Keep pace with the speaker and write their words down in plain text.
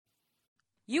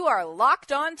You are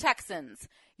Locked On Texans,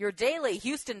 your daily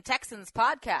Houston Texans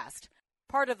podcast,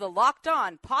 part of the Locked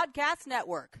On Podcast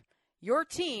Network, your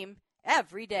team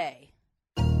every day.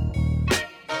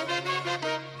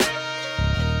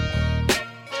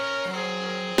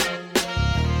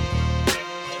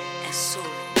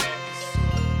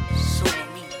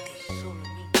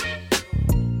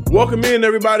 Welcome in,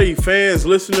 everybody, fans,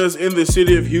 listeners in the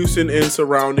city of Houston and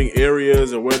surrounding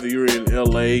areas, or whether you're in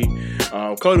LA.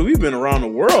 Cody, we've been around the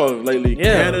world lately.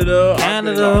 Yeah. Canada,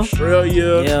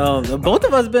 Australia. Yeah, both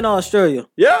of us been to Australia.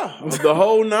 Yeah, the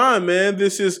whole nine, man.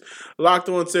 This is Locked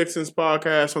On Texans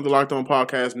podcast on the Locked On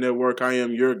Podcast Network. I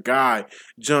am your guy,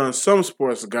 John, some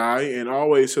sports guy, and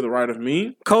always to the right of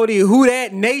me, Cody, who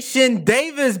that Nation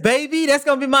Davis, baby. That's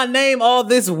going to be my name all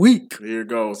this week. Here it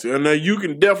goes. And you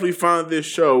can definitely find this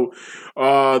show,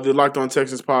 the Locked On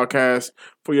Texans podcast,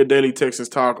 for your daily Texans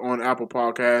talk on Apple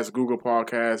Podcasts, Google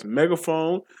Podcasts,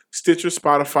 Megaphone, Stitcher,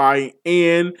 Spotify,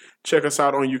 and check us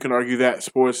out on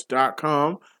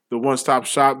YouCanArgueThatSports.com, the one-stop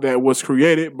shop that was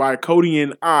created by Cody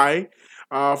and I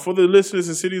for the listeners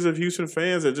and cities of Houston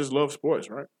fans that just love sports,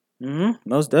 right? Mm-hmm,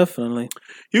 most definitely.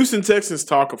 Houston Texans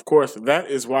talk, of course.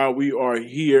 That is why we are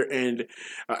here. And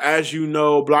as you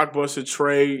know, blockbuster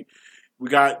trade. We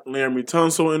got Laremy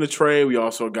Tunsil in the trade. We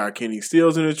also got Kenny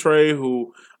Stills in the trade,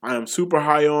 who I am super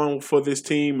high on for this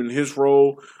team and his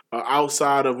role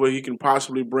outside of what he can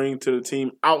possibly bring to the team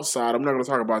outside. I'm not going to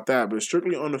talk about that, but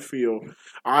strictly on the field,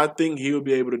 I think he will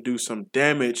be able to do some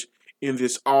damage in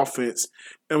this offense.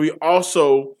 And we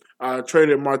also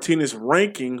traded Martinez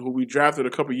Ranking, who we drafted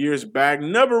a couple years back.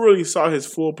 Never really saw his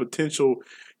full potential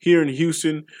here in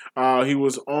Houston. He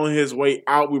was on his way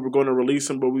out. We were going to release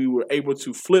him, but we were able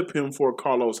to flip him for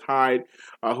Carlos Hyde,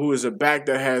 who is a back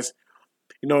that has,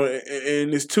 in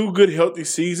his two good, healthy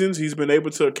seasons, he's been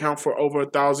able to account for over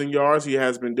 1,000 yards. He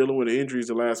has been dealing with injuries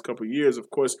the last couple of years.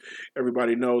 Of course,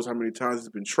 everybody knows how many times he's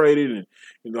been traded and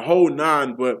the whole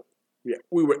nine, but yeah,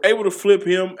 we were able to flip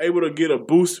him, able to get a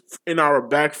boost in our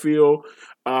backfield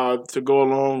to go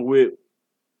along with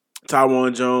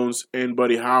Taiwan Jones and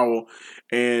Buddy Howell.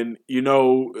 And,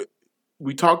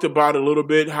 we talked about a little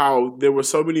bit how there were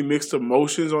so many mixed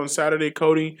emotions on Saturday,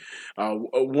 Cody.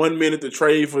 1 minute the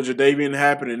trade for Jadeveon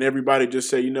happened, and everybody just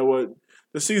said, you know what,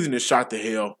 the season is shot to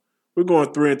hell. We're going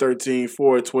 3-13,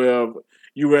 4-12.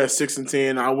 You were at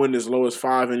 6-10. I went as low as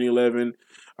 5-11.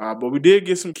 But we did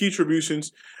get some key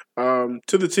contributions to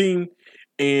the team,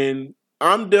 and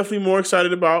I'm definitely more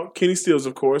excited about Kenny Stills,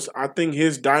 of course. I think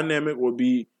his dynamic will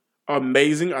be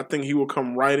amazing. I think he will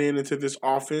come right into this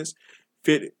offense,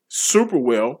 fit super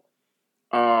well.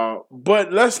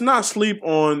 But let's not sleep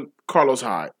on Carlos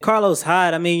Hyde. Carlos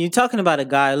Hyde, I mean, you're talking about a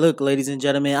guy, look, ladies and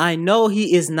gentlemen, I know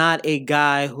he is not a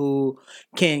guy who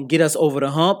can get us over the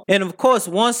hump. And of course,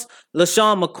 once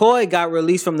LaShawn McCoy got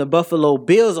released from the Buffalo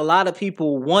Bills, a lot of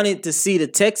people wanted to see the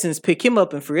Texans pick him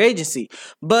up in free agency.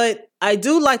 But I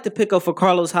do like the pickup for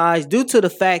Carlos Hyde due to the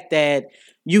fact that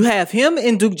you have him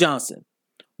and Duke Johnson.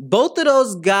 Both of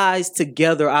those guys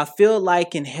together, I feel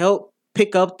like, can help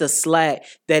pick up the slack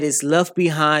that is left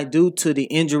behind due to the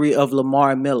injury of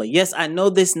Lamar Miller. Yes, I know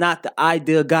this is not the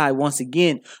ideal guy. Once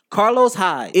again, Carlos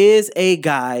Hyde is a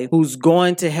guy who's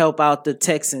going to help out the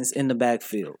Texans in the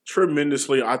backfield.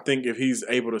 Tremendously, I think, if he's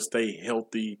able to stay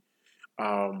healthy.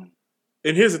 And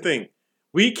here's the thing.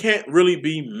 We can't really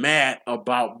be mad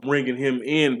about bringing him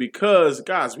in because,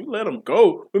 guys, we let him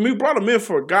go. When we brought him in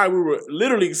for a guy, we were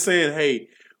literally saying, hey,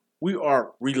 we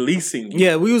are releasing you.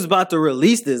 Yeah, we was about to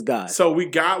release this guy. So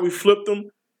we flipped him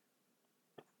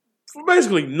for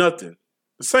basically nothing.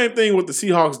 The same thing what the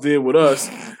Seahawks did with us.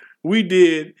 We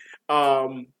did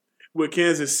with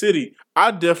Kansas City.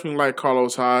 I definitely like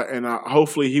Carlos Hyde, and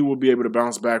hopefully he will be able to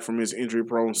bounce back from his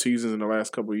injury-prone seasons in the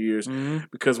last couple of years. Mm-hmm.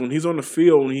 Because when he's on the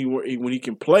field, when he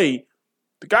can play,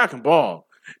 the guy can ball.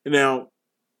 And now,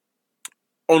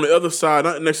 on the other side,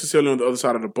 not necessarily on the other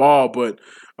side of the ball, but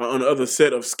on the other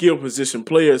set of skill position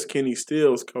players, Kenny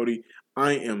Stills, Cody,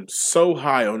 I am so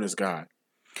high on this guy.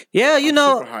 Yeah, I'm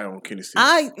super high on Kenny Stills.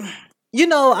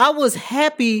 I was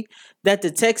happy that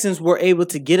the Texans were able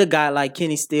to get a guy like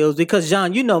Kenny Stills because,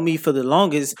 John, you know me for the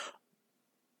longest.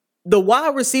 The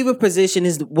wide receiver position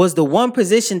was the one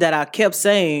position that I kept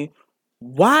saying,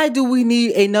 why do we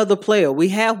need another player? We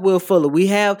have Will Fuller. We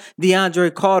have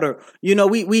DeAndre Carter. We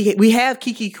have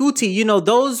Keke Coutee.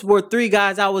 Those were three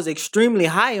guys I was extremely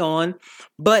high on.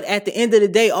 But at the end of the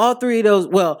day, all three of those,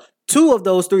 well, two of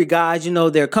those three guys,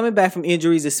 they're coming back from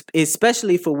injuries,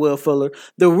 especially for Will Fuller.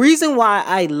 The reason why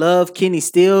I love Kenny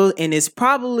Stills, and it's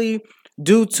probably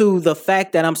due to the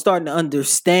fact that I'm starting to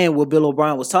understand what Bill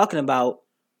O'Brien was talking about.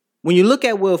 When you look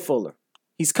at Will Fuller,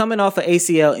 he's coming off an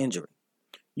ACL injury.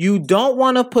 You don't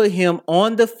want to put him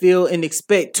on the field and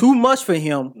expect too much for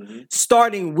him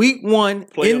starting week 1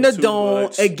 in the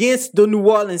Dome against the New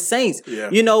Orleans Saints. Yeah.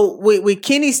 You know, with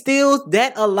Kenny Stills,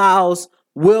 that allows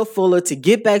Will Fuller to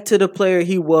get back to the player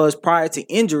he was prior to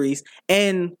injuries.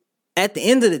 And at the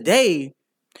end of the day,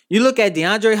 you look at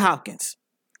DeAndre Hopkins,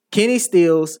 Kenny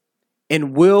Stills,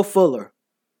 and Will Fuller.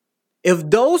 If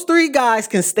those 3 guys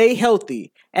can stay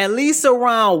healthy, at least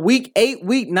around week 8,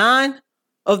 week 9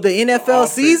 of the NFL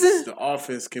season, the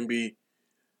offense can be.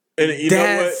 And you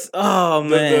know what? Oh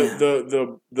man,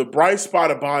 the bright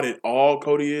spot about it all,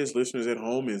 Cody, is listeners at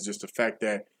home is just the fact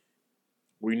that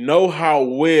we know how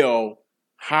well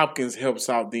Hopkins helps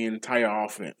out the entire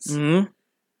offense. Mm-hmm.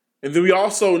 And then we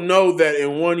also know that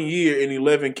in 1 year, in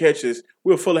 11 catches,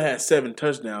 Will Fuller had 7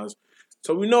 touchdowns.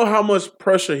 So we know how much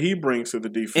pressure he brings to the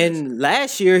defense. And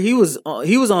last year, he was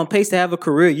on pace to have a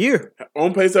career year.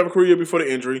 On pace to have a career year before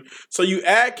the injury. So you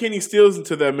add Kenny Stills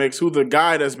into that mix, who's the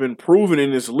guy that's been proven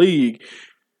in this league.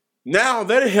 Now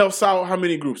that helps out how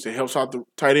many groups? It helps out the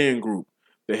tight end group.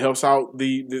 It helps out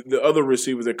the other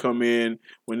receivers that come in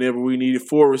whenever we needed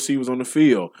 4 receivers on the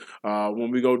field. When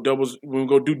we go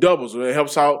do doubles, it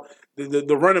helps out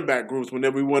the running back groups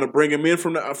whenever we want to bring them in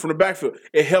from the backfield.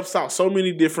 It helps out so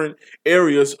many different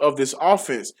areas of this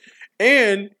offense.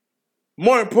 And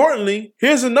more importantly,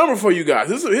 here's a number for you guys.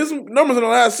 Here's some numbers in the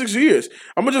last 6 years.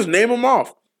 I'm going to just name them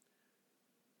off.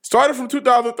 Started from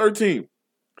 2013.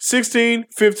 16,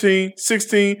 15,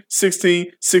 16,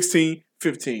 16, 16,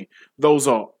 15. Those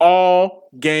are all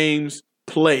games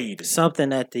played. Something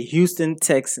that the Houston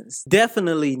Texans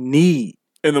definitely need.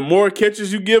 And the more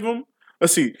catches you give him,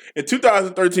 let's see. In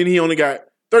 2013, he only got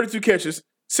 32 catches,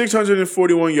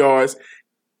 641 yards,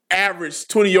 average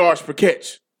 20 yards per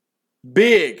catch.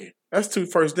 Big. That's 2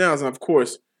 first downs. And, of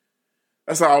course,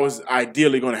 that's not always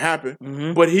ideally going to happen.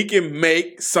 Mm-hmm. But he can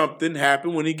make something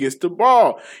happen when he gets the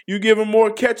ball. You give him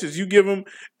more catches. You give him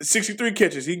 63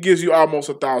 catches. He gives you almost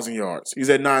 1,000 yards. He's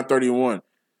at 931.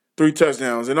 3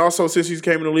 touchdowns. And also, since he's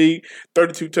came in the league,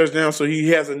 32 touchdowns. So he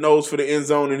has a nose for the end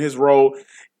zone in his role.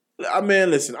 Man,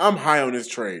 listen, I'm high on this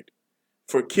trade.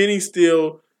 For Kenny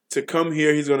Steele to come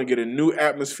here, he's going to get a new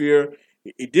atmosphere.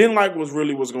 He didn't like what's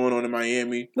going on in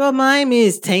Miami. Well, Miami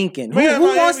is tanking. Who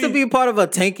wants to be part of a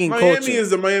tanking culture? Miami is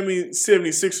the Miami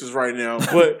 76ers right now,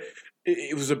 but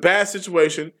it was a bad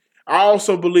situation. I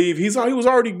also believe he was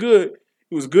already good.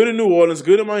 He was good in New Orleans,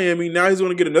 good in Miami. Now he's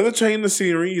going to get another change in the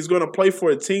scenery. He's going to play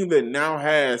for a team that now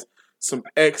has some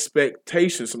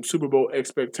expectations, some Super Bowl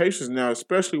expectations now,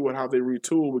 especially with how they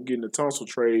retool with getting the Tunsil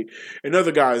trade and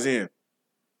other guys in.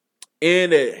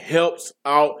 And it helps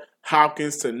out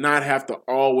Hopkins to not have to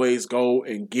always go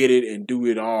and get it and do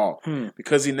it all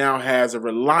because he now has a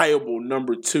reliable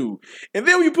number 2. And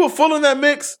then when you put Fuller in that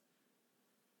mix,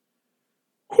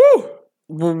 whew.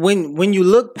 When you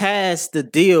look past the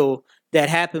deal that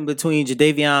happened between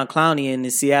Jadeveon Clowney and the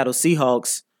Seattle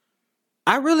Seahawks,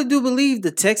 I really do believe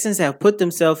the Texans have put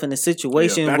themselves in a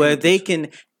situation where they can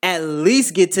at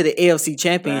least get to the AFC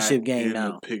Championship game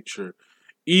now. The picture,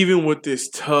 even with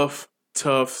this tough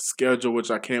schedule,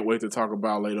 which I can't wait to talk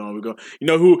about later on. We go,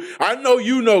 I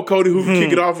know Cody, who can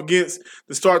kick it off against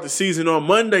to start the season on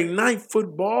Monday Night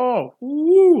Football.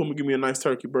 Ooh, I'm gonna give me a nice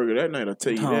turkey burger that night. I'll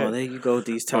tell you that. Oh, there you go with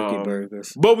these turkey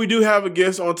burgers. But we do have a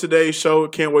guest on today's show.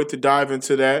 Can't wait to dive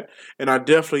into that, and I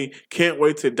definitely can't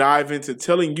wait to dive into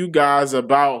telling you guys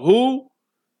about who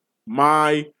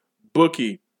my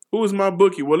bookie. Who is my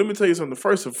bookie? Well, let me tell you something.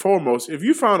 First and foremost, if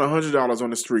you found $100 on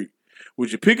the street,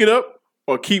 would you pick it up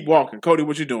or keep walking? Cody,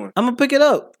 what you doing? I'm going to pick it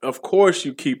up. Of course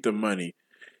you keep the money.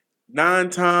 9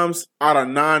 times out of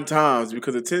 9 times,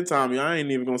 because the 10th time, I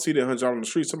ain't even going to see that $100 on the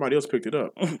street. Somebody else picked it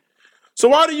up. So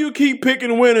why do you keep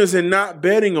picking winners and not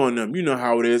betting on them? You know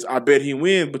how it is. I bet he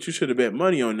wins, but you should have bet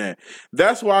money on that.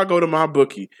 That's why I go to my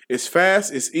bookie. It's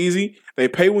fast. It's easy. They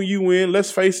pay when you win.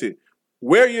 Let's face it.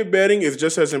 Where you're betting is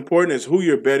just as important as who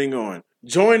you're betting on.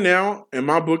 Join now, and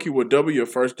my bookie will double your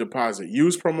first deposit.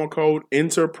 Use promo code,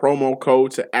 enter promo code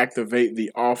to activate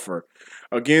the offer.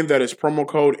 Again, that is promo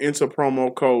code, enter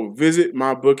promo code. Visit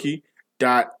mybookie.ag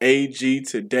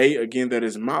today. Again, that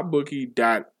is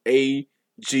mybookie.ag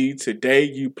today.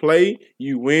 You play,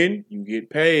 you win, you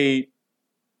get paid.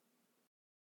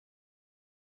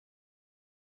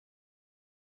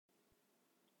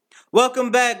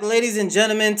 Welcome back, ladies and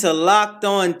gentlemen, to Locked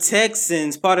On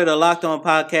Texans, part of the Locked On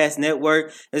Podcast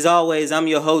Network. As always, I'm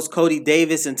your host, Cody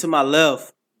Davis, and to my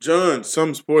left, John,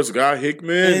 some sports guy,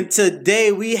 Hickman. And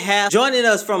today we have joining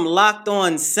us from Locked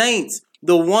On Saints,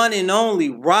 the one and only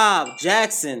Rob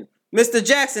Jackson. Mr.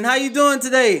 Jackson, how you doing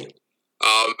today?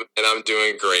 And I'm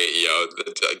doing great,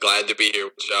 glad to be here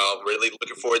with y'all. Really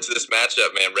looking forward to this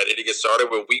matchup, man. Ready to get started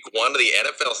with week 1 of the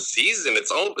NFL season.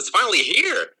 It's finally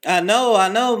here. I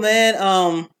know,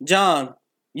 man. John,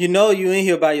 you in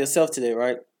here by yourself today,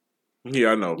 right? Yeah,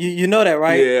 I know. You know that,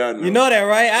 right? Yeah, I know. You know that,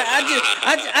 right?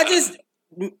 I just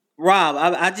Rob,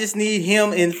 I just need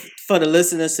him and for the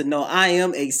listeners to know I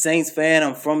am a Saints fan.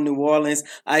 I'm from New Orleans.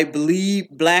 I bleed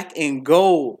black and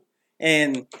gold.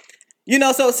 And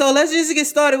so let's just get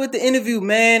started with the interview,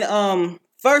 man.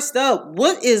 First up,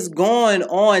 what is going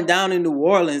on down in New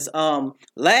Orleans?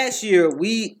 Last year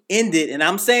we ended, and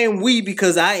I'm saying we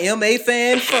because I am a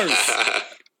fan first.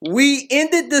 We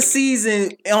ended the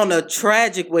season on a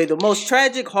tragic way, the most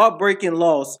tragic, heartbreaking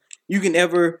loss you can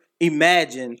ever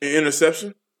imagine. An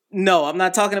interception? No, I'm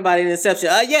not talking about an interception.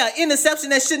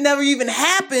 Interception that should never even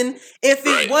happen if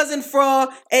it wasn't for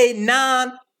a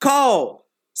non-call.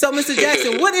 So, Mr.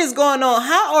 Jackson, what is going on?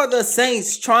 How are the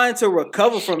Saints trying to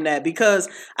recover from that? Because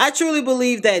I truly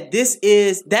believe that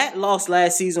that loss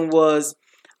last season was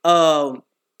a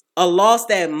loss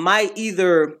that might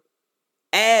either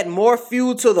add more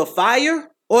fuel to the fire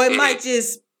or it might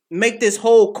just make this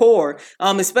whole core,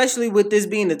 especially with this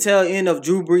being the tail end of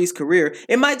Drew Brees' career,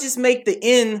 it might just make the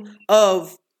end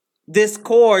of this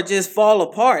core just fall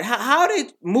apart. How are they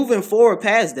moving forward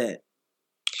past that?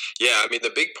 Yeah, I mean,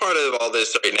 the big part of all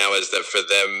this right now is that for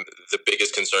them, the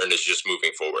biggest concern is just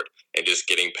moving forward and just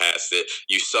getting past it.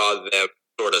 You saw them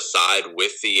sort of side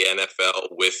with the NFL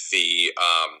with the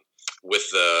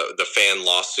fan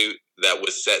lawsuit that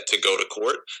was set to go to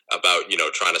court about,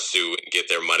 trying to sue and get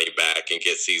their money back and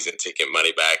get season ticket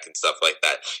money back and stuff like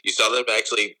that. You saw them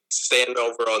actually stand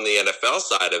over on the NFL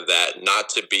side of that, not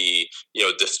to be,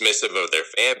 dismissive of their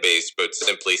fan base, but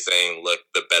simply saying, look,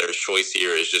 the better choice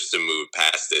here is just to move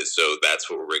past it. So that's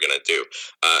what we're going to do.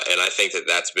 And I think that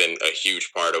that's been a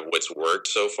huge part of what's worked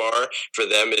so far for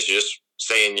them is just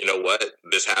saying, you know what,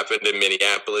 this happened in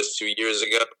Minneapolis 2 years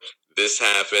ago. This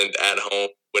happened at home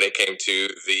when it came to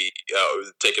the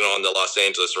taking on the Los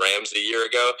Angeles Rams a year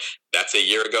ago. That's a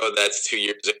year ago. That's 2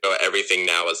 years ago. Everything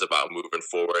now is about moving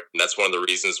forward. And that's one of the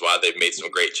reasons why they've made some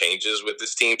great changes with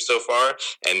this team so far.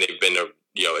 And they've been,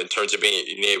 in terms of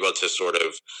being able to sort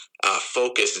of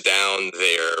focus down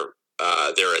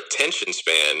their attention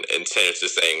span instead of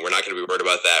just saying, we're not going to be worried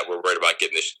about that. We're worried about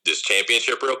getting this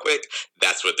championship real quick.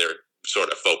 That's what they're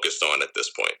sort of focused on at this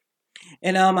point.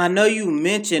 And I know you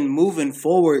mentioned moving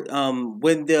forward.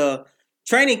 When the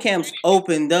training camps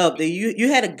opened up,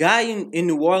 you had a guy in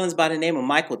New Orleans by the name of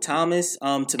Michael Thomas.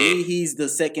 To me, he's the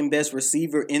second best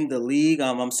receiver in the league.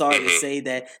 I'm sorry to say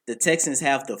that the Texans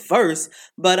have the first,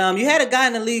 but you had a guy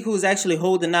in the league who was actually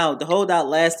holding out. The holdout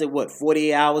lasted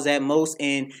 48 hours at most,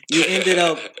 and you ended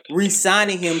up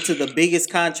re-signing him to the biggest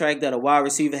contract that a wide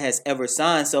receiver has ever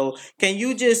signed. So, can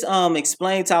you just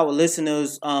explain to our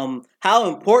listeners how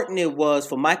important it was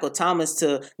for Michael Thomas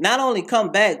to not only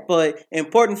come back, but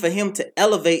important for him to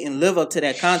elevate and live up to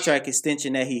that contract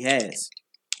extension that he has?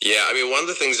 Yeah, I mean, one of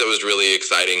the things that was really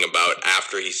exciting about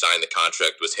after he signed the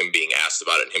contract was him being asked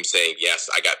about it and him saying, yes,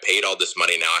 I got paid all this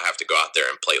money, now I have to go out there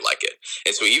and play like it.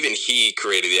 And so even he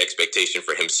created the expectation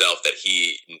for himself that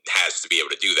he has to be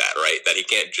able to do that, right? That he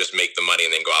can't just make the money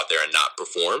and then go out there and not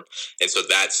perform. And so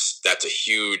that's a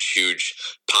huge, huge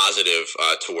positive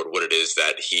toward what it is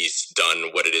that he's done,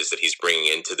 what it is that he's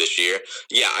bringing into this year.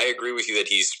 Yeah, I agree with you that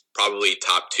he's probably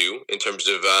top 2 in terms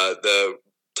of the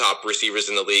top receivers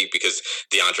in the league, because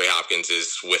DeAndre Hopkins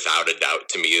is without a doubt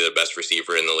to me the best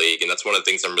receiver in the league. And that's one of the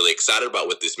things I'm really excited about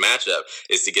with this matchup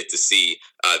is to get to see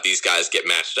these guys get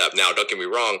matched up. Now, don't get me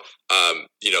wrong,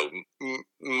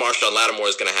 Marshawn Lattimore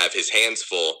is going to have his hands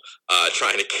full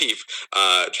trying to keep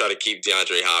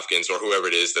DeAndre Hopkins or whoever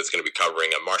it is that's going to be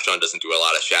covering him. Marshawn doesn't do a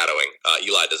lot of shadowing.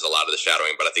 Eli does a lot of the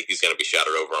shadowing, but I think he's going to be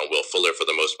shadowed over on Will Fuller for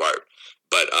the most part.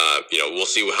 But, we'll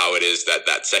see how it is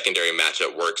that secondary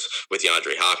matchup works with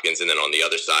DeAndre Hopkins. And then on the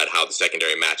other side, how the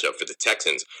secondary matchup for the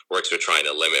Texans works with trying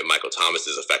to limit Michael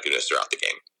Thomas's effectiveness throughout the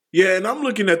game. Yeah, and I'm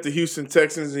looking at the Houston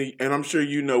Texans, and I'm sure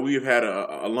we have had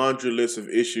a laundry list of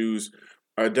issues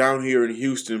down here in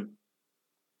Houston.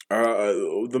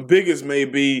 The biggest may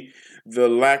be the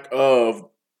lack of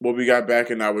what we got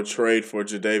back in our trade for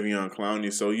Jadeveon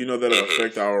Clowney. So, that'll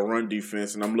affect our run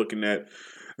defense. And I'm looking at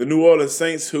the New Orleans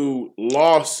Saints, who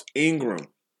lost Mark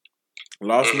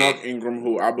Ingram,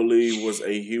 who I believe was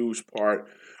a huge part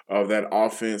of that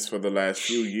offense for the last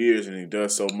few years, and he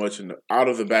does so much out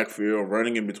of the backfield,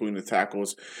 running in between the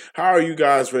tackles. How are you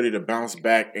guys ready to bounce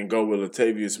back and go with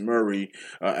Latavius Murray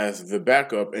as the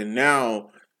backup? And now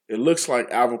it looks like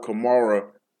Alvin Kamara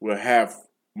will have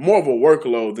more of a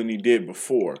workload than he did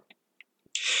before.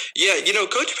 Yeah,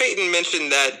 Coach Payton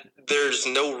mentioned that there's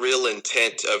no real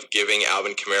intent of giving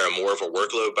Alvin Kamara more of a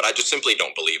workload, but I just simply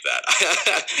don't believe that.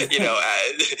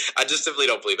 I just simply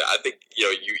don't believe that. I think,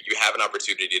 you have an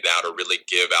opportunity now to really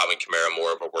give Alvin Kamara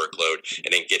more of a workload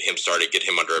and then get him started, get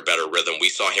him under a better rhythm. We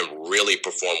saw him really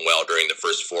perform well during the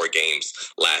first 4 games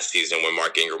last season when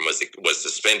Mark Ingram was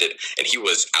suspended, and he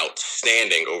was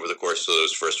outstanding over the course of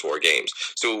those first 4 games.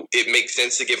 So it makes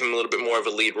sense to give him a little bit more of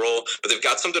a lead role, but they've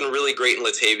got something really great in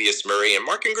Latavius Murray, and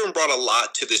Mark Ingram brought a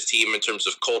lot to this team in terms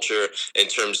of culture, in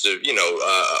terms of,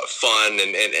 fun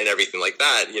and everything like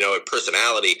that,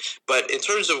 personality. But in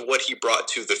terms of what he brought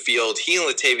to the field, he and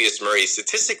Latavius Murray,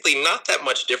 statistically not that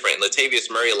much different.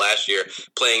 Latavius Murray last year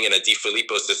playing in a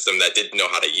DiFilippo system that didn't know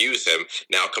how to use him,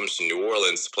 now comes to New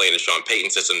Orleans to play in a Sean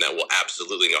Payton system that will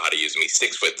absolutely know how to use him. He's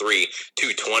 6'3",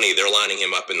 220. They're lining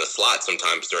him up in the slot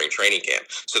sometimes during training camp.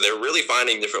 So they're really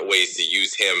finding different ways to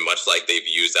use him, much like they've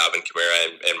used Alvin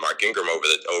Kamara and Mark Ingram over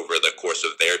the course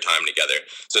of their time together.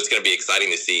 So it's going to be exciting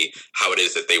to see how it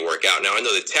is that they work out. Now, I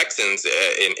know the Texans,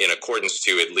 in accordance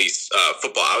to at least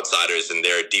Football Outsiders and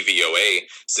their DVOA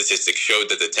statistics, showed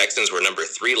that the Texans were number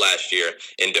 3 last year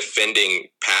in defending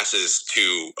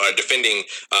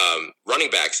running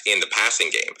backs in the passing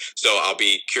game. So I'll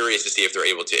be curious to see if they're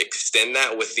able to extend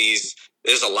that with these.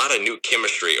 There's a lot of new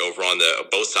chemistry over on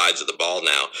both sides of the ball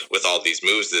now with all these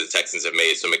moves that the Texans have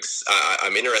made. So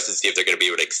I'm interested to see if they're going to be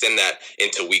able to extend that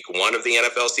into week 1 of the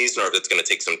NFL season, or if it's going to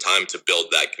take some time to build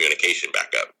that communication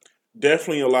back up.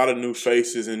 Definitely a lot of new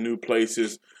faces and new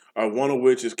places, one of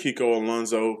which is Kiko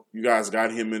Alonso. You guys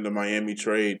got him in the Miami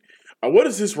trade. What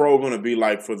is his role going to be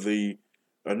like for the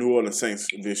New Orleans Saints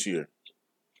this year?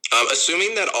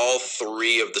 Assuming that all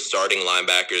 3 of the starting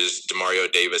linebackers,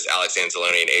 Demario Davis, Alex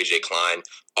Anzalone, and A.J. Klein,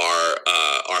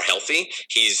 are healthy,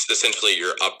 he's essentially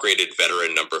your upgraded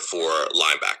veteran number 4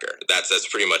 linebacker. That's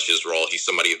pretty much his role. He's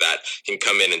somebody that can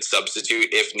come in and substitute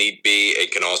if need be.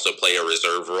 It can also play a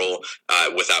reserve role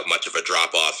without much of a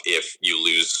drop-off if you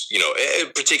lose,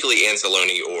 particularly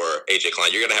Anzalone or A.J.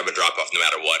 Klein. You're going to have a drop-off no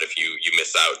matter what if you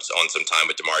miss out on some time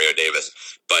with Demario Davis.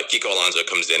 But Kiko Alonso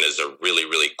comes in as a really,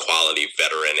 really quality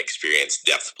veteran, experienced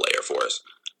depth player for us.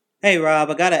 Hey, Rob,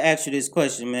 I got to ask you this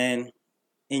question, man.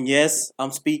 And yes,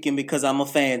 I'm speaking because I'm a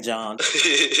fan, John.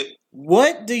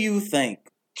 What do you think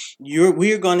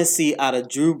we're going to see out of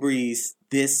Drew Brees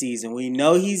this season? We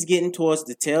know he's getting towards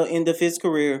the tail end of his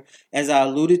career. As I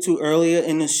alluded to earlier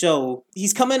in the show,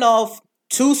 he's coming off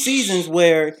 2 seasons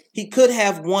where he could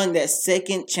have won that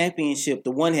second championship,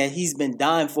 the one that he's been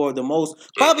dying for the most,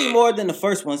 probably more than the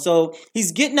first one. So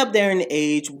he's getting up there in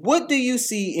age. What do you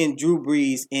see in Drew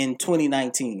Brees in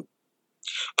 2019?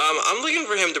 I'm looking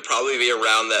for him to probably be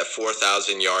around that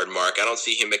 4,000-yard mark. I don't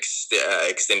see him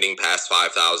extending past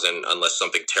 5,000 unless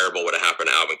something terrible would have happened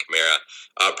to Alvin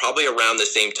Kamara. Probably around the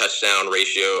same touchdown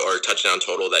ratio or touchdown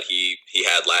total that he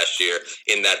had last year,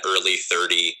 in that early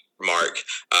 30 mark.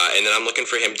 And then I'm looking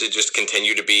for him to just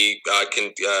continue to be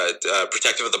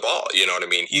protective of the ball. You know what I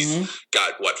mean? He's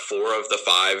got, 4 of the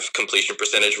 5 completion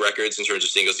percentage records in terms of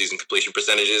single-season completion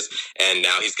percentages, and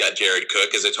now he's got Jared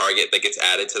Cook as a target that gets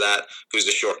added to that, who's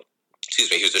a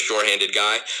short-handed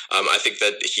guy. I think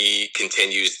that he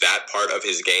continues that part of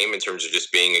his game in terms of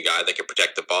just being a guy that can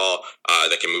protect the ball,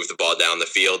 that can move the ball down the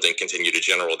field and continue to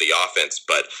generate the offense.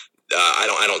 But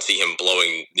I don't see him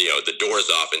blowing the doors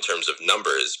off in terms of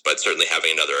numbers, but certainly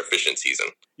having another efficient season.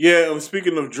 Yeah,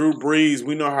 speaking of Drew Brees,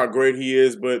 we know how great he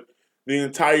is, but the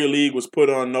entire league was put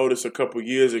on notice a couple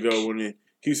years ago when the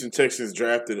Houston Texans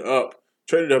traded up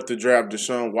to draft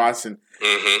Deshaun Watson.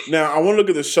 Mm-hmm. Now, I want to look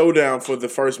at the showdown for the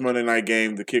first Monday night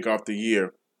game to kick off the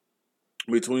year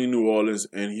between New Orleans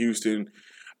and Houston.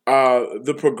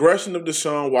 The progression of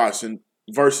Deshaun Watson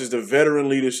versus the veteran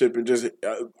leadership and just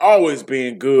always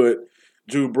being good,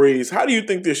 Drew Brees. How do you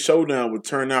think this showdown would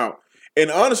turn out?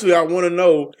 And honestly, I want to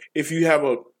know if you have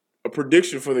a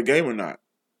prediction for the game or not.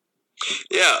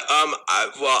 Yeah,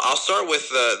 I'll start with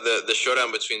the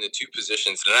showdown between the 2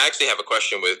 positions, and I actually have a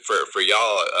question for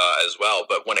y'all as well.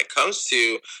 But when it comes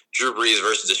to Drew Brees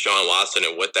versus Deshaun Watson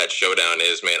and what that showdown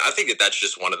is, man, I think that's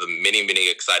just one of the many, many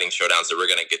exciting showdowns that we're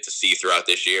going to get to see throughout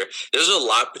this year. There's a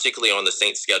lot, particularly on the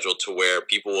Saints schedule, to where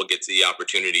people will get to the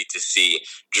opportunity to see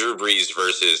Drew Brees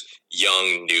versus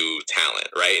young, new talent,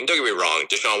 right? And don't get me wrong,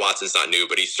 Deshaun Watson's not new,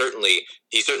 but he's certainly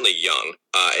young.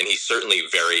 And he's certainly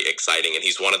very exciting, and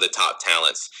he's one of the top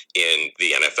talents in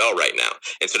the NFL right now.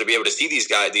 And so to be able to see these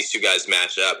two guys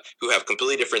match up, who have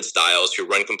completely different styles, who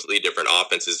run completely different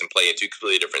offenses and play in two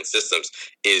completely different systems,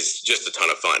 is just a ton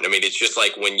of fun. I mean, it's just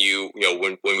like when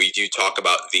when we do talk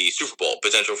about the Super Bowl,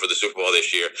 potential for the Super Bowl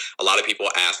this year, a lot of people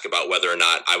ask about whether or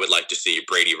not I would like to see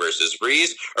Brady versus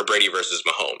Breeze or Brady versus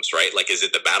Mahomes, right? Like, is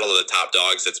it the battle of the top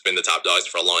dogs that's been the top dogs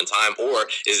for a long time, or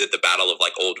is it the battle of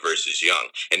like old versus young?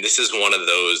 And this is one of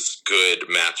those good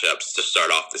matchups to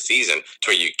start off the season,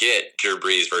 to where you get Drew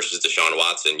Brees versus Deshaun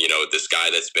Watson, this guy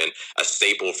that's been a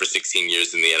staple for 16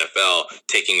 years in the NFL,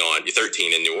 taking on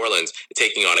 13 in New Orleans,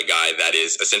 taking on a guy that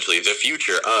is essentially the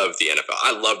future of the NFL.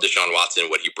 I love Deshaun Watson,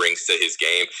 what he brings to his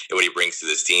game and what he brings to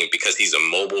this team, because he's a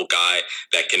mobile guy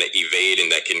that can evade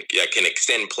and that can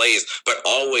extend plays, but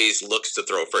always looks to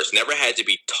throw first. Never had to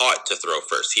be taught to throw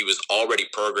first. He was already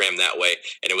programmed that way,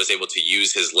 and it was able to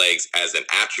use his legs as an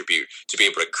attribute to be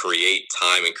able to create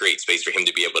time and create space for him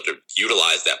to be able to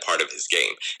utilize that part of his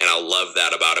game. And I love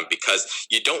that about him, because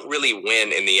you don't really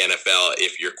win in the NFL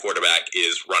if your quarterback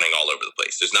is running all over the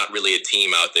place. There's not really a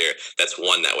team out there that's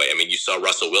won that way. I mean, you saw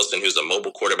Russell Wilson, who's a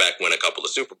mobile quarterback, win a couple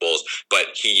of Super Bowls, but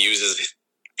he uses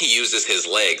his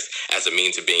legs as a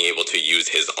means of being able to use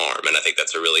his arm. And I think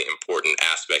that's a really important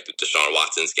aspect of Deshaun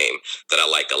Watson's game that I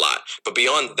like a lot. But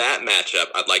beyond that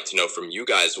matchup, I'd like to know from you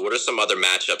guys, what are some other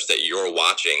matchups that you're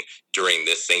watching during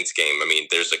this Saints game? I mean,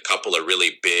 there's a couple of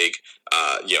really big,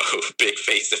 big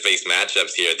face-to-face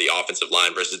matchups here. The offensive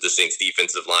line versus the Saints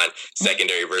defensive line,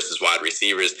 secondary versus wide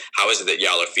receivers. How is it that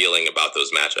y'all are feeling about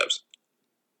those matchups?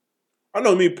 I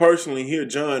know me personally here,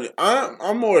 John,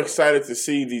 I'm more excited to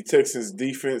see the Texans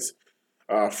defense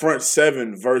front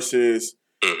seven versus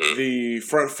the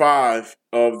front five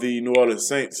of the New Orleans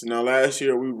Saints. Now, last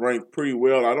year we ranked pretty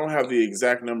well. I don't have the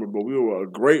exact number, but we were a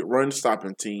great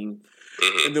run-stopping team.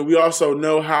 And then we also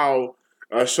know how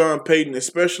Sean Payton,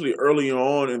 especially early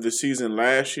on in the season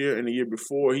last year and the year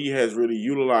before, he has really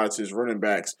utilized his running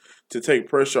backs to take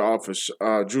pressure off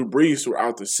of Drew Brees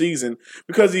throughout the season,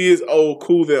 because he is old,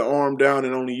 cool that arm down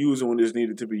and only use it when it's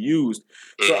needed to be used.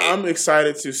 So I'm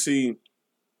excited to see,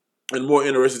 and more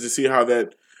interested to see how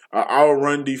that our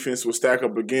run defense will stack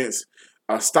up against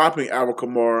stopping Alvin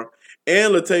Kamara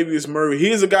and Latavius Murray.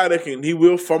 He's a guy that he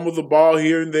will fumble the ball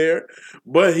here and there,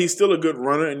 but he's still a good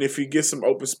runner. And if he gets some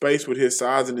open space with his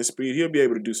size and his speed, he'll be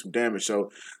able to do some damage.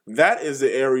 So that is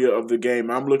the area of the game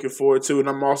I'm looking forward to. And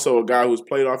I'm also a guy who's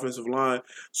played offensive line,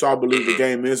 so I believe the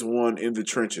game is won in the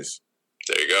trenches.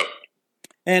 There you go.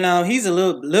 And he's a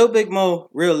little bit more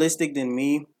realistic than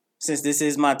me, since this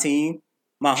is my team,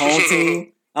 my home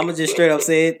team. I'm going to just straight up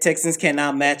say it. Texans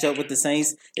cannot match up with the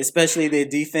Saints, especially their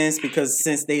defense, because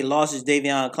since they lost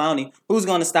Jadeveon Clowney, who's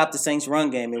going to stop the Saints'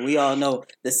 run game? And we all know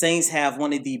the Saints have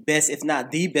one of the best, if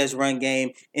not the best, run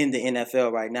game in the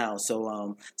NFL right now.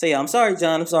 So yeah, I'm sorry,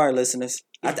 John. I'm sorry, listeners.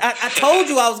 I told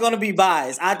you I was going to be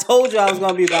biased.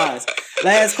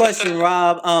 Last question,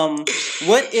 Rob.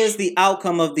 What is the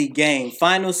outcome of the game?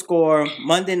 Final score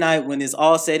Monday night when it's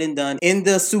all said and done in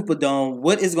the Superdome.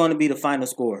 What is going to be the final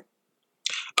score?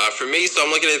 For me, so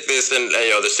I'm looking at this, and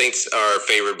the Saints are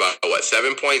favored by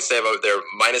 7 points? They're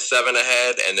 -7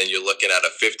 ahead, and then you're looking at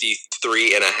a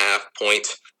 53.5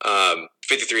 point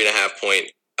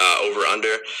over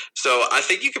under. So I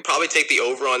think you could probably take the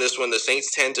over on this one. The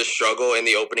Saints tend to struggle in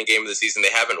the opening game of the season.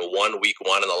 They haven't won week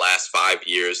 1 in the last 5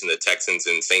 years, and the Texans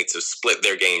and Saints have split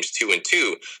their games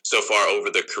 2-2 so far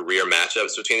over the career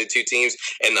matchups between the two teams.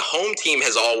 And the home team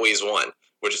has always won,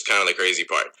 which is kind of the crazy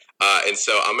part. And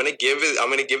so I'm gonna give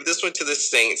this one to the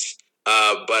Saints,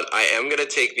 but I am gonna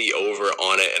take the over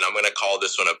on it, and I'm gonna call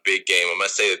this one a big game. I'm gonna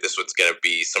say that this one's gonna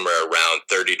be somewhere around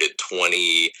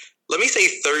 30-20. Let me say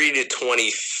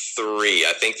 30-23.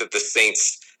 I think the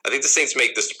Saints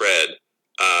make the spread.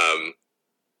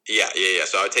 Yeah.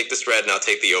 So I'll take the spread and I'll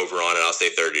take the over on it. I'll say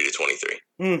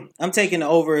 30-23. I'm taking the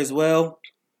over as well.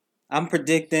 I'm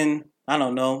predicting,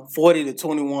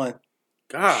 40-21.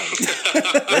 God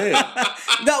damn.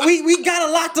 No, we got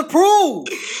a lot to prove.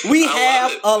 We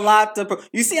have a lot to prove.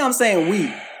 You see how I'm saying we?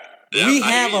 Yeah, we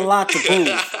have a lot to prove.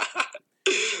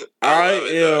 I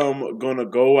am going to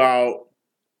go out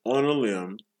on a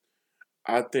limb.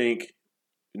 I think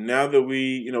now that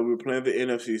we're playing the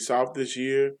NFC South this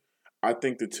year, I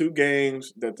think the two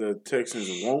games that the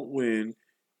Texans won't win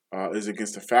is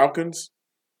against the Falcons.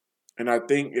 And I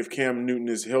think if Cam Newton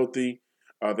is healthy,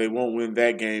 they won't win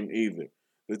that game either.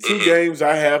 The two games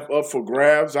I have up for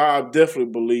grabs, I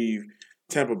definitely believe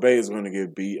Tampa Bay is going to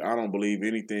get beat. I don't believe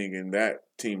anything in that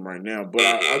team right now. But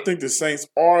I think the Saints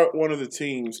are one of the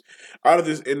teams out of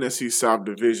this NFC South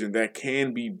division that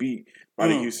can be beat by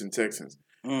the Houston Texans.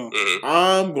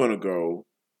 I'm going to go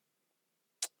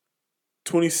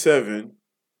 27-23.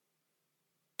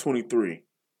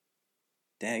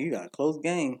 Damn, you got a close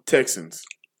game. Texans.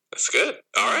 That's good.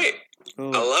 All right.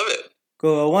 Cool. I love it.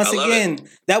 Cool. Once again,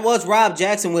 that was Rob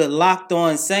Jackson with Locked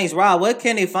On Saints. Rob, where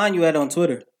can they find you at on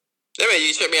Twitter? Yeah, man,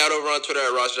 you check me out over on Twitter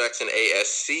at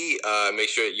RossJacksonASC. Make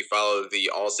sure that you follow the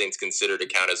All Saints Considered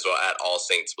account as well at All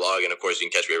Saints Blog. And, of course, you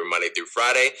can catch me every Monday through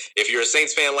Friday. If you're a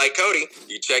Saints fan like Cody,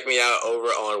 you check me out over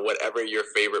on whatever your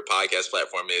favorite podcast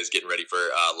platform is, getting ready for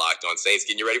Locked On Saints,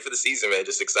 getting you ready for the season, man.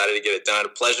 Just excited to get it done.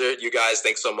 Pleasure, you guys.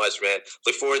 Thanks so much, man.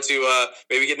 Look forward to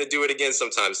maybe getting to do it again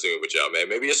sometime soon with y'all, man.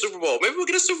 Maybe a Super Bowl. Maybe we'll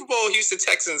get a Super Bowl Houston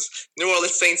Texans, New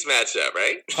Orleans Saints matchup,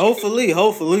 right? Hopefully.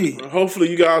 Hopefully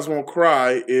you guys won't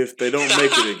cry if they don't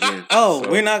make it again.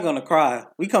 We're not going to cry.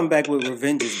 We come back with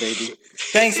revenges, baby.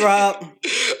 Thanks, Rob. All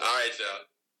right, y'all.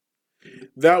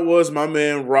 That was my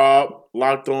man Rob,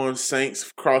 Locked On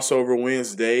Saints Crossover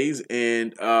Wednesdays.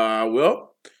 And,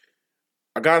 well,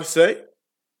 I got to say,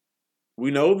 we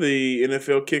know the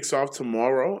NFL kicks off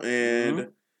tomorrow, and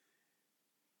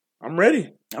I'm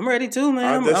ready. I'm ready too,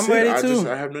 man. I'm ready too.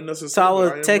 I have nothing else to say. To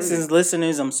our Texans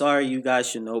listeners, I'm sorry, you guys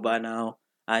should know by now.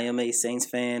 I am a Saints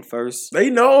fan first. They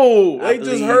know. They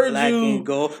just heard black you. And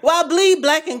gold. Well, I bleed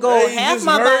black and gold. Half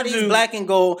my body is black and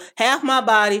gold. Half my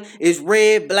body is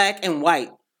red, black, and white.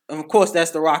 And of course,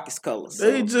 that's the Rockets colors. So.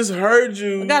 They just heard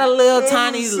you. I got a little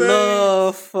tiny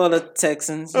love for the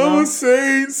Texans. I'm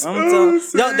Saints.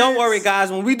 Don't worry,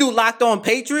 guys. When we do Locked On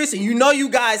Patriots, and you know you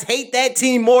guys hate that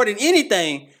team more than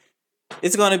anything,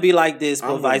 it's going to be like this,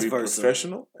 but vice versa.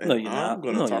 Professional. No, you're not. I'm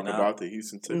going to talk about the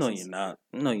Houston Texans. No,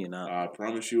 you're not. I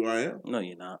promise you I am. No,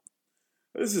 you're not.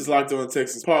 This is Locked On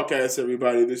Texans podcast,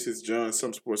 everybody. This is John,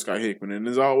 some sports guy Hickman. And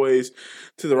as always,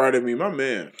 to the right of me, my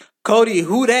man. Cody,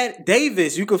 who that?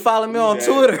 Davis. You can follow me on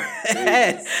Twitter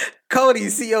at Cody,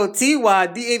 COTY,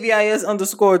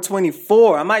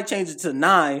 DAVIS_24. I might change it to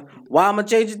 9. Why I'm going to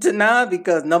change it to 9?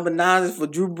 Because number 9 is for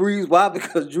Drew Brees. Why?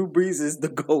 Because Drew Brees is the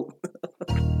GOAT.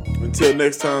 Until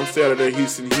next time, Saturday,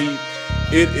 Houston Heat.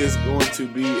 It is going to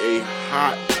be a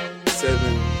hot 7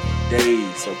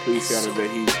 days. So please stay out of the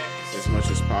heat as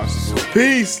much as possible.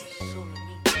 Peace.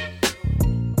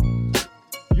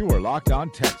 You are Locked On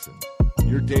Texans,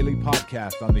 your daily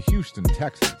podcast on the Houston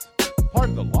Texans, part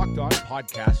of the Locked On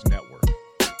Podcast Network.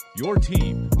 Your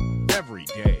team every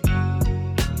day.